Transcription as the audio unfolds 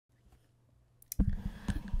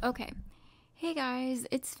Okay. Hey guys,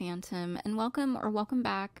 it's Phantom and welcome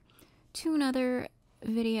back to another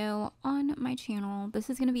video on my channel. This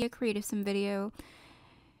is going to be a creative sim video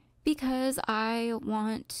because I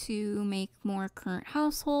want to make more current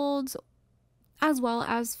households as well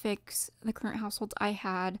as fix the current households I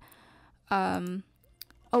had a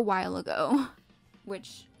while ago,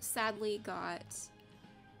 which sadly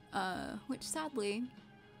I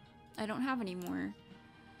don't have anymore.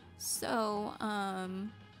 So,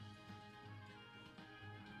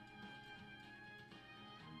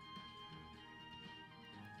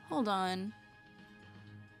 hold on.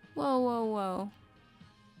 Whoa.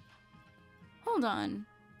 Hold on.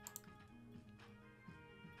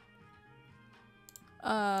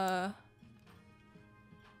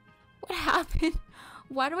 What happened?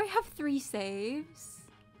 Why do I have 3 saves?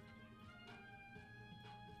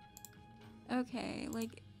 Okay,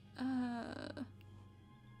 like,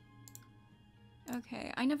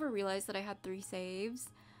 okay, I never realized that I had 3 saves.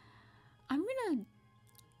 I'm gonna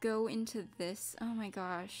go into this. Oh my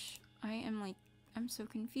gosh. I'm so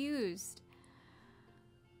confused.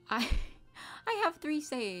 I have 3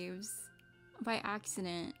 saves by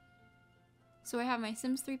accident. So I have my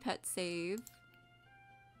Sims 3 pet save.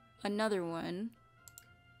 Another one.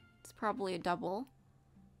 It's probably a double.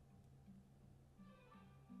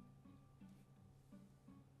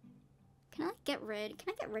 Can I get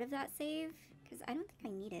rid of that save? Because I don't think I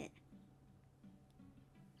need it.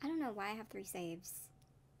 I don't know why I have 3 saves.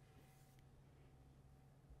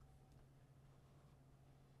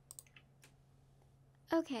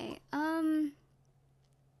 Okay,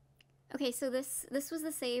 okay, so this was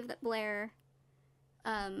the save that Blair,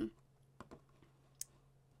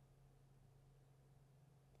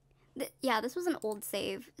 yeah, this was an old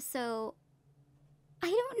save, so I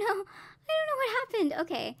don't know what happened.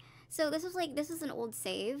 Okay, so this was an old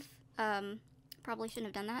save. Probably shouldn't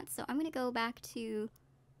have done that, so I'm gonna go back to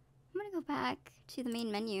the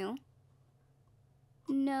main menu.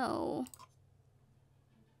 No.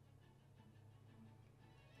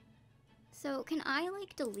 So can I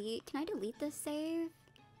delete this save?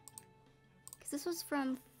 Because this was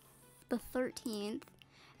from the 13th,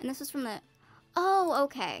 and this was from the, oh,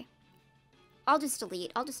 okay. I'll just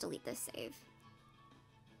delete this save.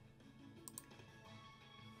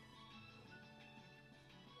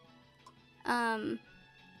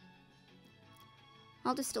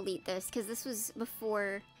 I'll just delete this, because this was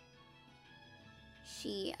before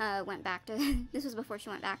she went back to, this was before she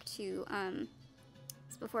went back to,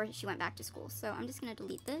 school. So I'm just gonna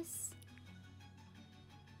delete this.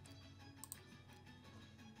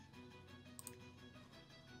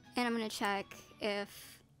 And I'm gonna check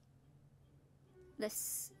if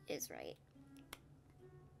this is right.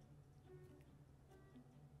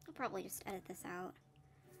 I'll probably just edit this out.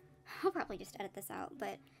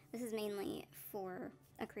 But this is mainly for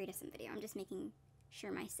a creative sim video. I'm just making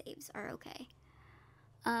sure my saves are okay.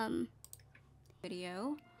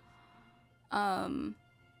 Video.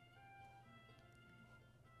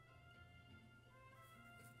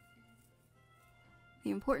 The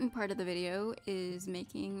important part of the video is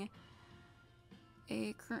making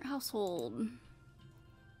a current household.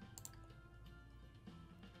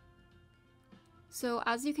 So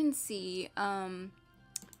as you can see,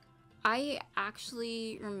 I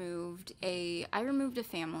actually removed a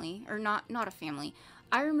family, or not a family.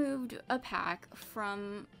 I removed a pack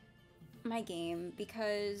from my game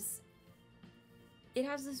because it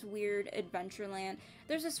has this weird Adventureland.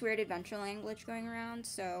 There's this weird Adventureland glitch going around,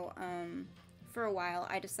 so for a while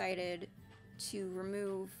I decided to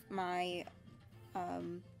remove my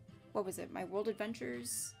what was it? My World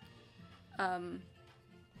Adventures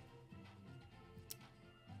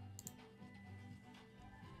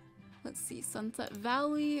let's see, Sunset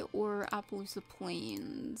Valley or Appaloosa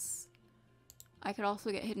Plains. I could also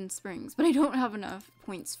get Hidden Springs, but I don't have enough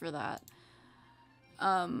points for that.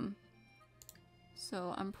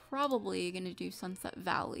 So I'm probably gonna do Sunset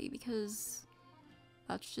Valley because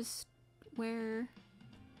that's just where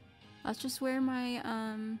my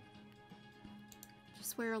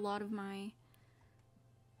where a lot of my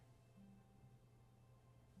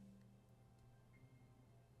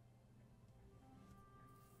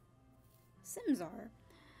Sims are.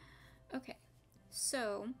 Okay,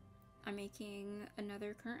 so I'm making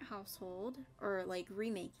another current household, or like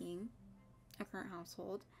remaking a current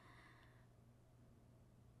household.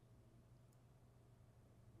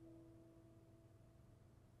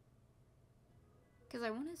 Because I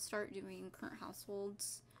want to start doing current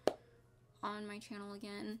households on my channel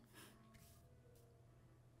again.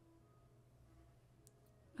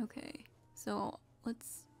 Okay, so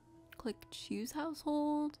let's click choose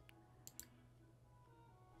household.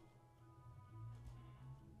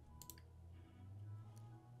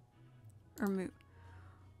 or move.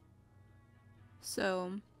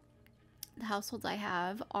 So the households I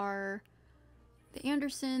have are the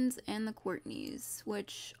Andersons and the Courtneys,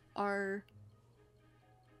 which are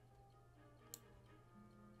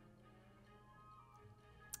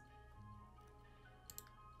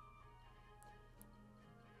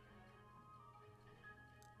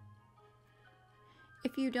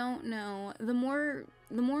if you don't know, the more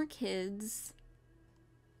kids,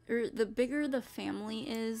 or the bigger the family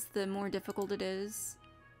is, the more difficult it is.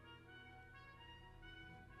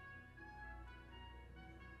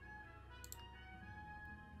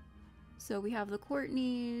 So we have the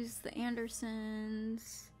Courtneys, the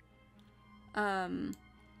Andersons.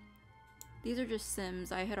 These are just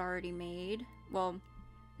Sims I had already made. Well,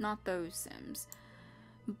 not those Sims,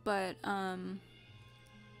 but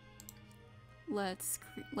let's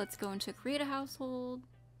go into create a household.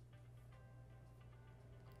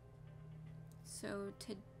 So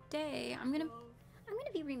today I'm gonna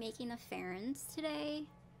be remaking the Fairens today.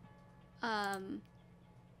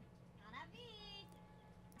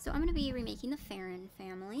 So I'm gonna be remaking the Fairen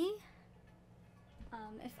family.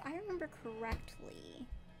 If I remember correctly,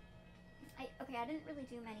 I didn't really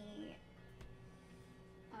do many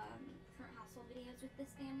current household videos with this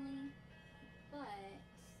family, but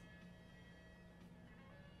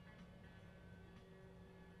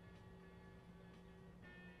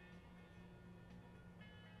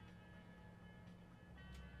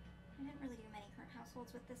I didn't really do many current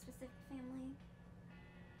households with this specific family,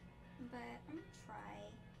 but I'm gonna try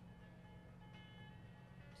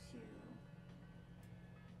to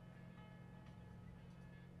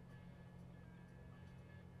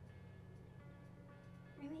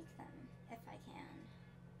remake them if I can.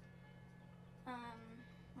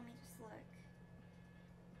 Let me just look.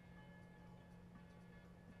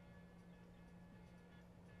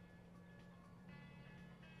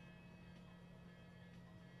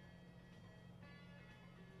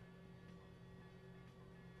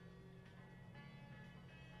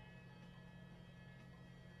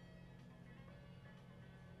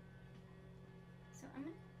 So I'm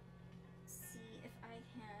gonna see if I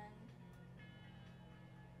can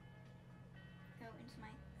go into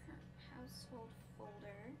my current household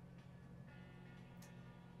folder.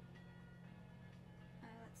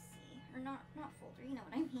 Let's see, or not folder, you know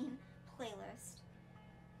what I mean, playlist.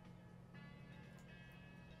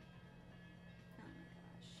 Oh my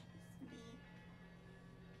gosh, this is gonna be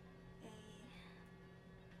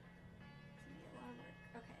a lot of work.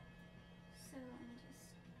 Okay, so let me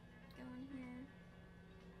just go in here.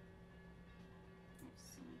 I have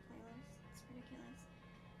so many playlists, it's ridiculous.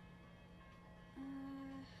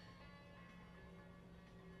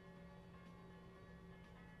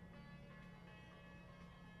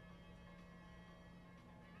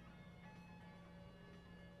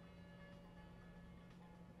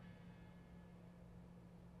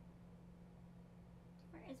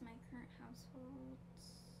 Where is my current households?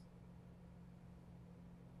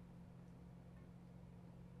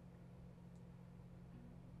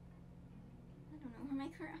 I don't know where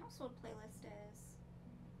my current household playlist is.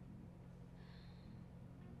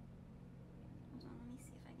 Hold on, let me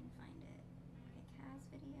see if I can find it. Okay, CAS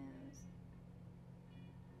videos.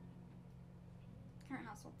 Current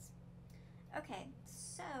households. Okay,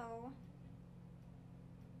 so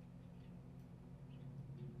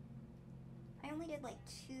I only did like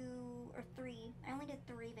 2 or 3. I only did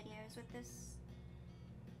 3 videos with this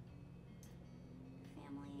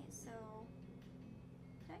family, so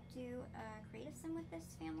did I do a creative sim with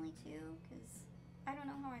this family too? Because I don't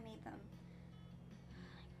know how I made them. Oh my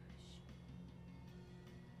gosh.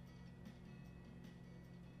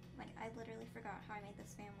 Like, I literally forgot how I made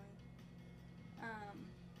this family.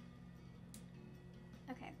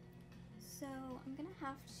 Okay, so I'm gonna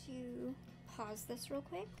have to pause this real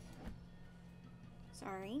quick.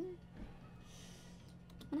 Sorry.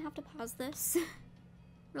 I'm gonna have to pause this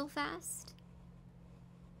real fast.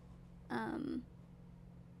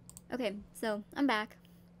 Okay, so I'm back.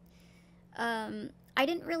 I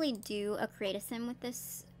didn't really do a create a sim with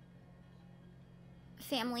this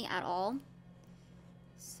family at all.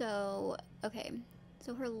 So, okay.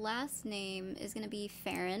 So her last name is gonna be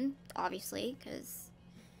Fairen, obviously, because,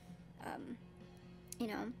 you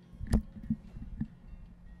know.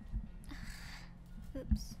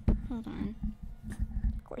 Oops. Hold on.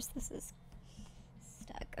 Of course, this is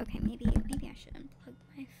stuck. Okay, maybe I should unplug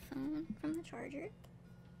my phone from the charger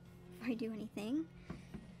before I do anything.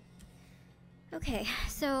 Okay,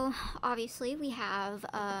 so obviously we have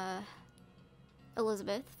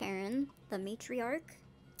Elizabeth Fairen, the matriarch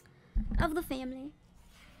of the family,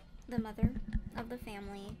 the mother of the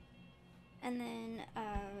family. And then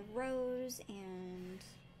Rose, and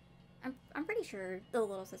I'm pretty sure the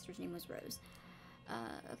little sister's name was Rose.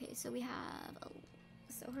 Okay, so we have,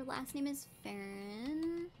 so her last name is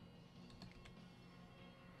Fairen.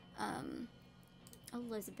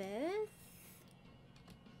 Elizabeth.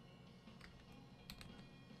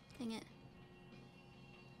 Dang it.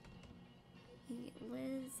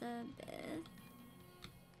 Elizabeth.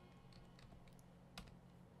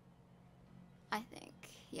 I think,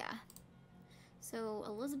 yeah. So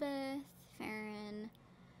Elizabeth, Fairen,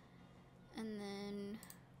 and then,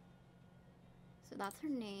 so that's her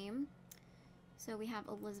name. So we have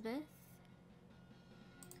Elizabeth.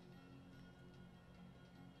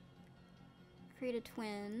 Create a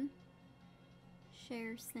twin.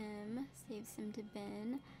 Share sim. Save sim to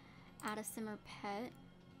bin. Add a sim or pet.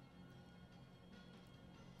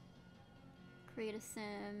 Create a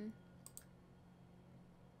sim.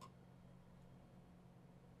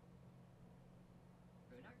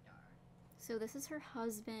 So this is her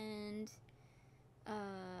husband.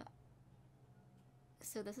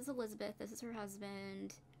 So this is Elizabeth. This is her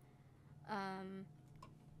husband.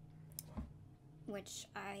 Which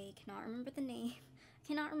I cannot remember the name. I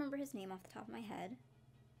cannot remember his name off the top of my head.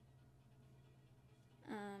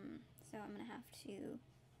 So I'm gonna have to.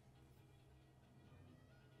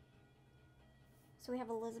 So we have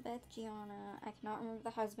Elizabeth, Gianna. I cannot remember the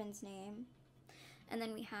husband's name. And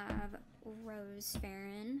then we have Rose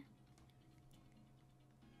Fairen.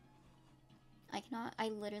 I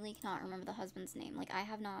literally cannot remember the husband's name. Like, I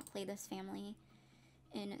have not played this family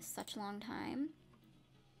in such a long time.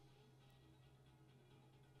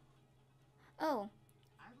 Oh.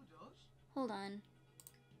 Hold on.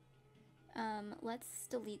 Let's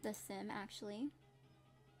delete the sim, actually.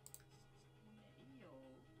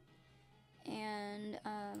 And,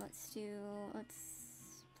 let's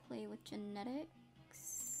play with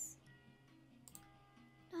genetics.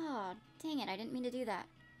 Oh, dang it, I didn't mean to do that.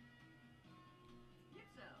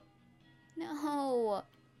 No!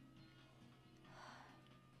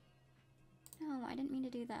 No, I didn't mean to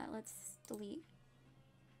do that. Let's delete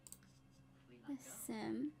the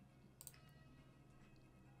sim.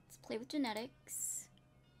 Let's play with genetics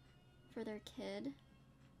for their kid.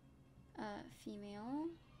 Female.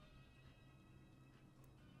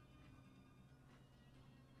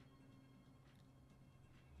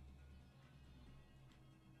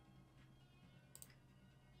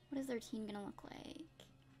 What is their teen gonna look like?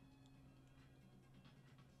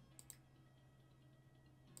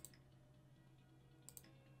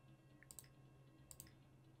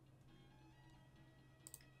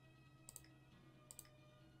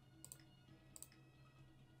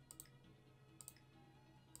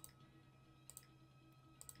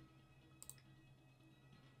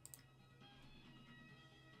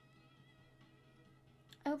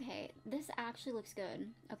 Okay, this actually looks good.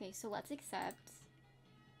 Okay, so let's accept.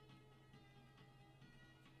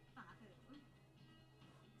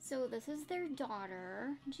 So this is their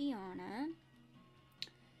daughter, Gianna.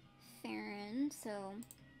 Fairen, so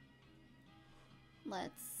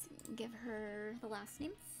let's give her the last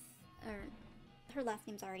name. Or, her last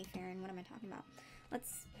name's already Fairen, what am I talking about?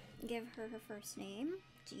 Let's give her her first name,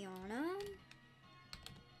 Gianna.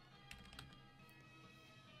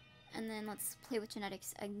 And then let's play with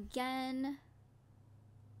genetics again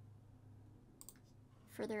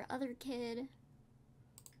for their other kid.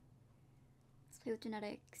 Let's play with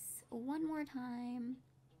genetics one more time.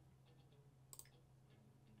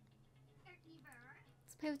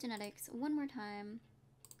 Let's play with genetics one more time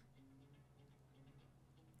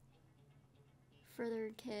for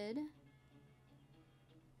their kid.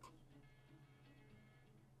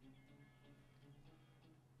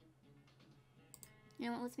 You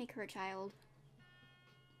know what, let's make her a child.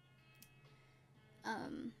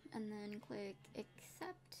 And then click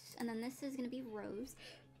accept. And then this is gonna be Rose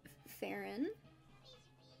Fairen,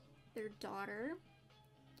 their daughter.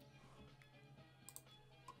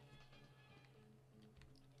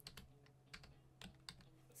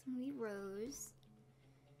 It's gonna be Rose.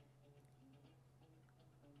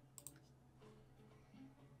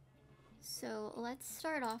 So let's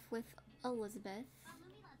start off with Elizabeth.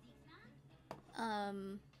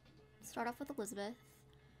 Start off with Elizabeth.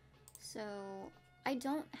 So I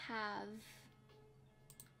don't have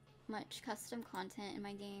much custom content in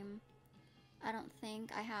my game. I don't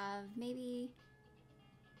think I have maybe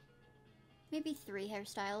 3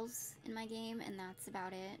 hairstyles in my game, and that's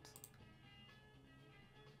about it.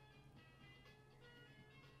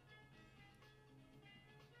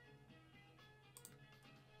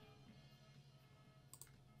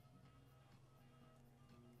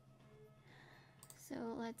 So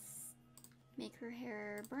let's Make her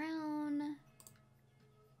hair brown.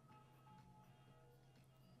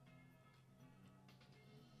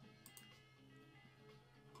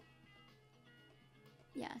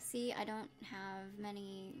 Yeah, see, I don't have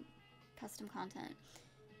many custom content.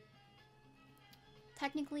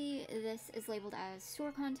 Technically, this is labeled as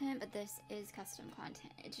store content, but this is custom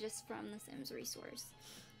content. It's just from the Sims resource.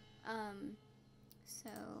 So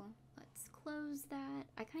let's close that.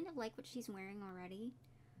 I kind of like what she's wearing already.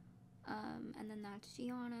 And then that's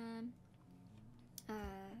Gianna.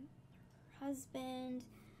 Husband.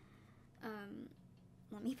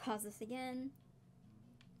 Let me pause this again.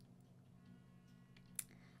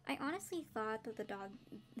 I honestly thought that the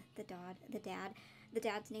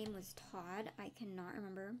dad's name was Todd. I cannot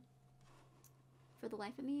remember for the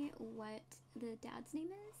life of me what the dad's name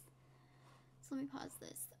is. So let me pause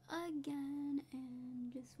this again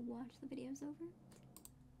and just watch the videos over.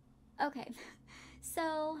 Okay,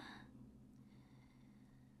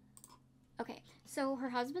 so her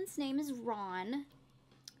husband's name is Ron.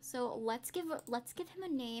 So let's give him a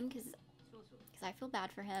name because I feel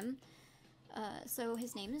bad for him. So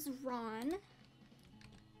his name is Ron.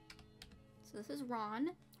 So this is Ron,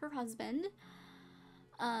 her husband.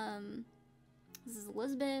 This is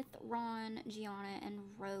Elizabeth, Ron, Gianna, and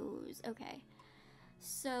Rose. Okay.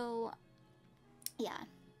 So, yeah.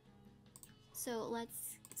 So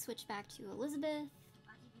let's switch back to Elizabeth.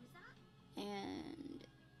 And,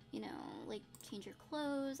 you know, like, change your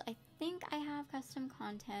clothes. I think I have custom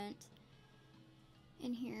content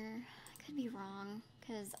in here. I could be wrong,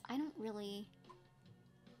 because I don't really...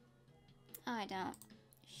 Oh, I don't.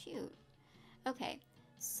 Shoot. Okay,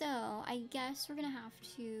 so I guess we're gonna have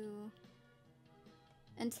to...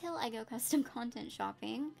 Until I go custom content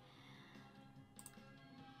shopping,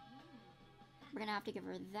 we're gonna have to give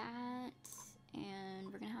her that,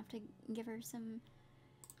 and we're gonna have to give her some...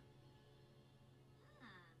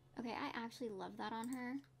 Okay, I actually love that on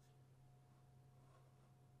her.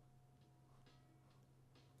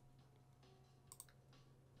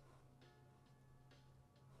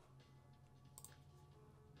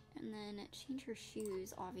 And then change her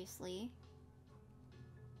shoes, obviously.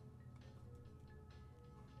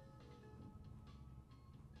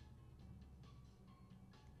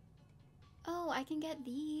 Oh, I can get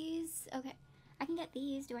these. Okay, I can get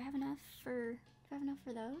these. Do I have enough for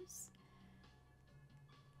those?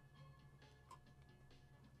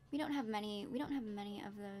 We don't have many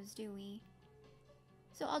of those, do we?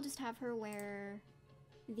 So I'll just have her wear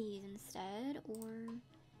these instead, or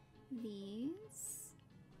these.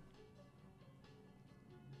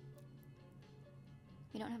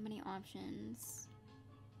 We don't have many options.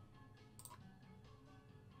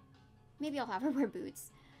 Maybe I'll have her wear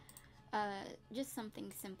boots. Just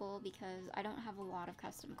something simple because I don't have a lot of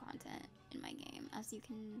custom content in my game, as you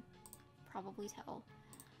can probably tell.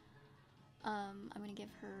 I'm gonna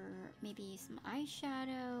give her maybe some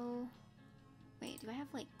eyeshadow. Wait, do I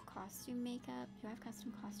have like costume makeup? Do I have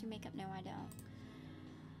custom costume makeup? No, I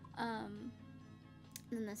don't.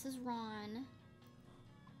 Then this is Ron.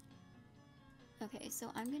 Okay,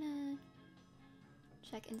 so I'm gonna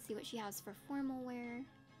check and see what she has for formal wear.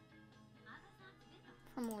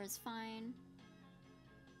 Formal wear is fine.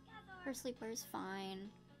 Her sleepwear is fine.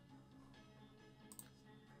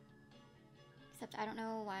 Except I don't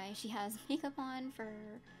know why she has makeup on for...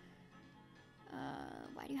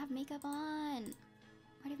 why do you have makeup on?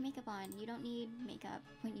 Why do you have makeup on? You don't need makeup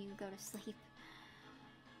when you go to sleep.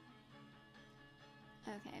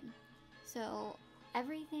 Okay, so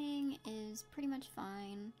everything is pretty much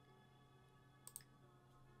fine.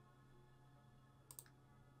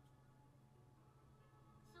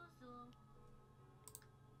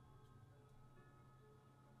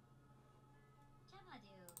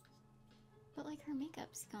 But like her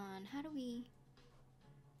makeup's gone. How do we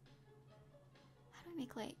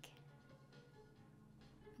make like...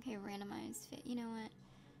 Okay, randomized fit. You know what?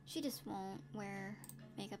 She just won't wear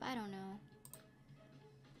makeup. I don't know.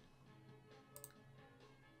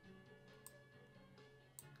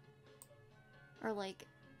 Or like,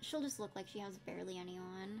 she'll just look like she has barely any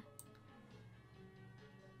on.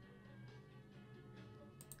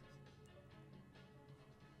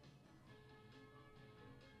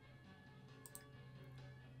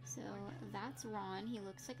 So that's Ron. He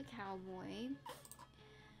looks like a cowboy.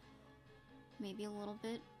 Maybe a little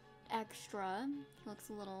bit extra. He looks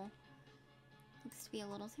to be a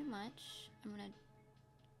little too much. I'm gonna...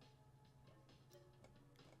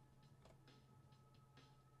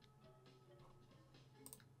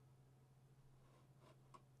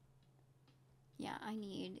 Yeah, I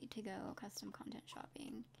need to go custom content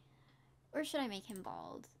shopping. Or should I make him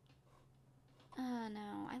bald?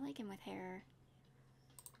 No, I like him with hair.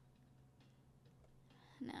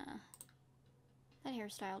 Nah. That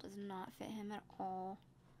hairstyle does not fit him at all.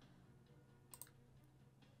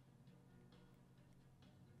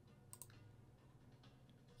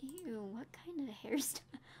 Ew, what kind of hairstyle?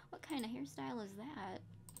 What kind of hairstyle is that?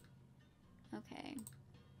 Okay.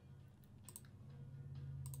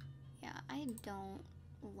 Yeah, I don't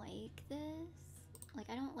like this. Like,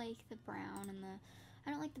 I don't like the brown and the... I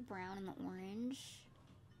don't like the brown and the orange.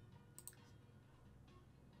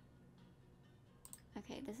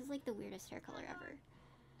 Okay, this is like the weirdest hair color ever.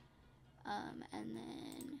 And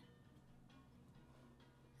then...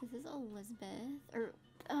 This is Elizabeth. Or,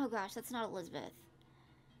 oh gosh, that's not Elizabeth.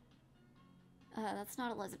 That's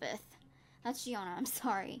not Elizabeth. That's Gianna, I'm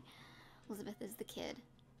sorry. Elizabeth is the kid.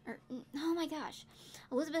 Or, oh my gosh.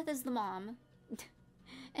 Elizabeth is the mom.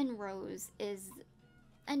 And Rose is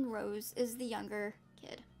the younger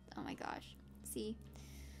kid. Oh my gosh. See?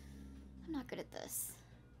 I'm not good at this.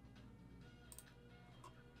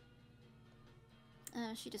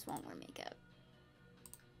 She just won't wear makeup.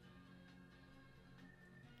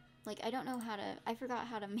 Like, I don't know how to... I forgot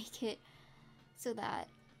how to make it so that...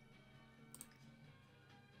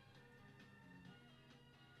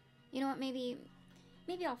 You know what, maybe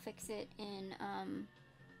I'll fix it in,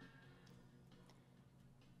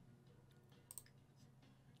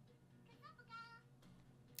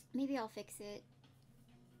 maybe I'll fix it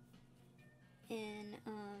in,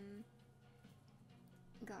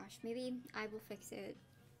 gosh, maybe I will fix it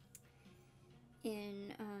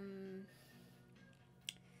in,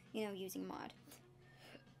 you know, using mod.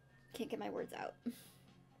 Can't get my words out. And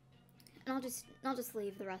I'll just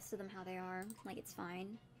leave the rest of them how they are. Like, it's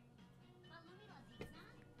fine.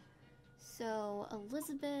 So,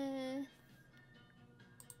 Elizabeth...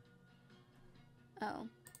 Oh.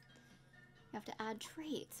 You have to add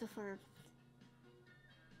traits, so for...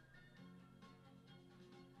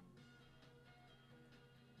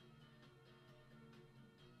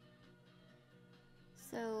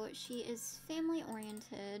 So, she is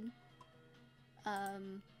family-oriented.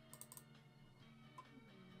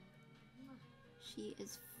 She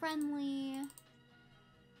is friendly.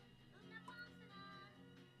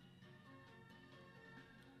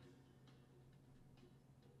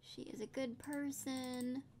 She is a good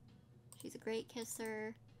person. She's a great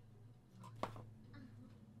kisser.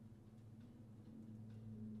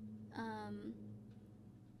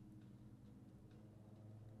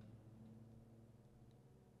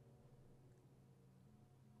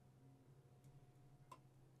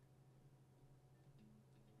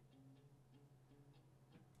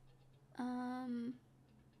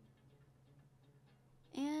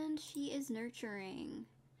 And she is nurturing.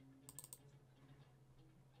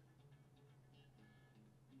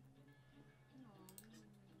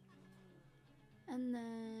 And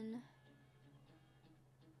then,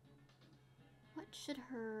 what should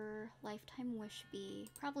her lifetime wish be?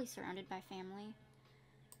 Probably surrounded by family.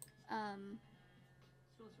 And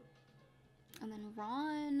then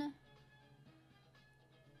Ron.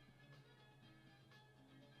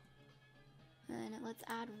 Then let's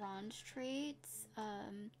add Ron's traits.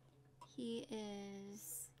 He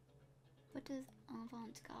is... What does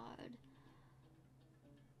avant-garde?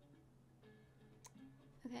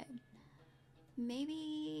 Okay.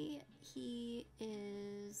 Maybe he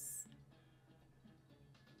is...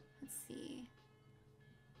 Let's see.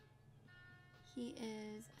 He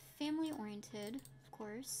is family-oriented, of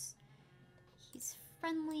course. He's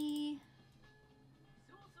friendly.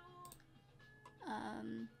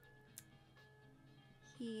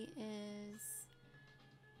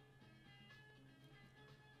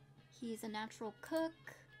 He's a natural cook.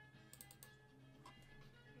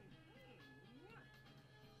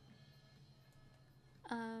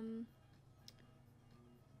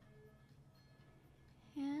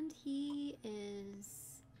 And he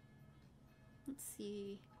is, let's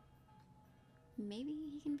see, maybe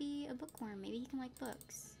he can be a bookworm, maybe he can like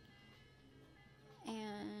books.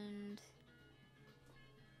 And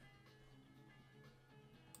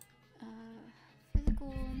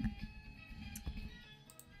physical,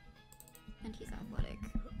 and he's athletic.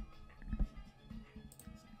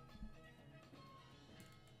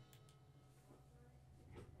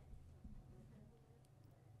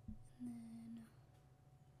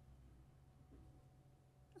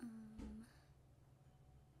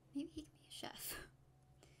 Maybe he can be a chef.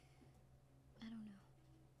 I don't know.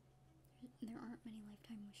 There aren't many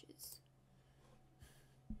lifetime wishes.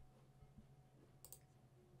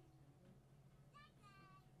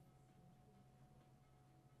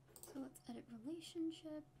 So let's edit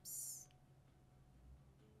relationships.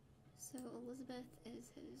 So Elizabeth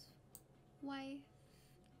is his wife,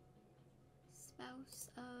 spouse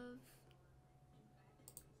of,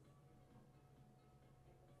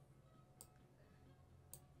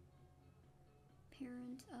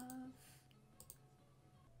 parent of,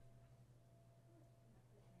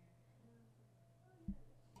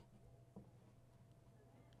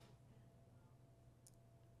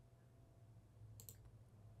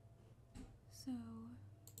 so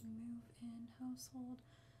move in household.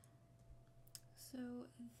 So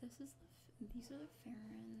these are the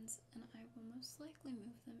Fairens, and I will most likely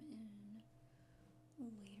move them in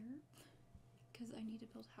later because I need to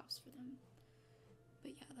build a house for them.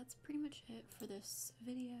 But yeah, that's pretty much it for this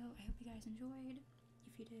video. I hope you guys enjoyed.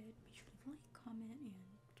 If you did, be sure to like, comment, and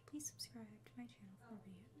please subscribe to my channel for more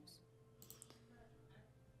videos.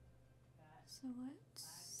 So let's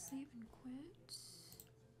save and quit.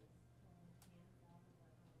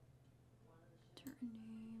 Turn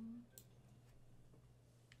name.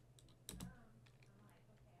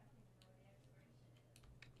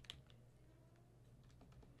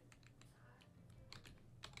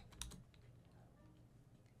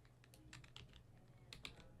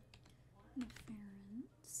 The Fairen.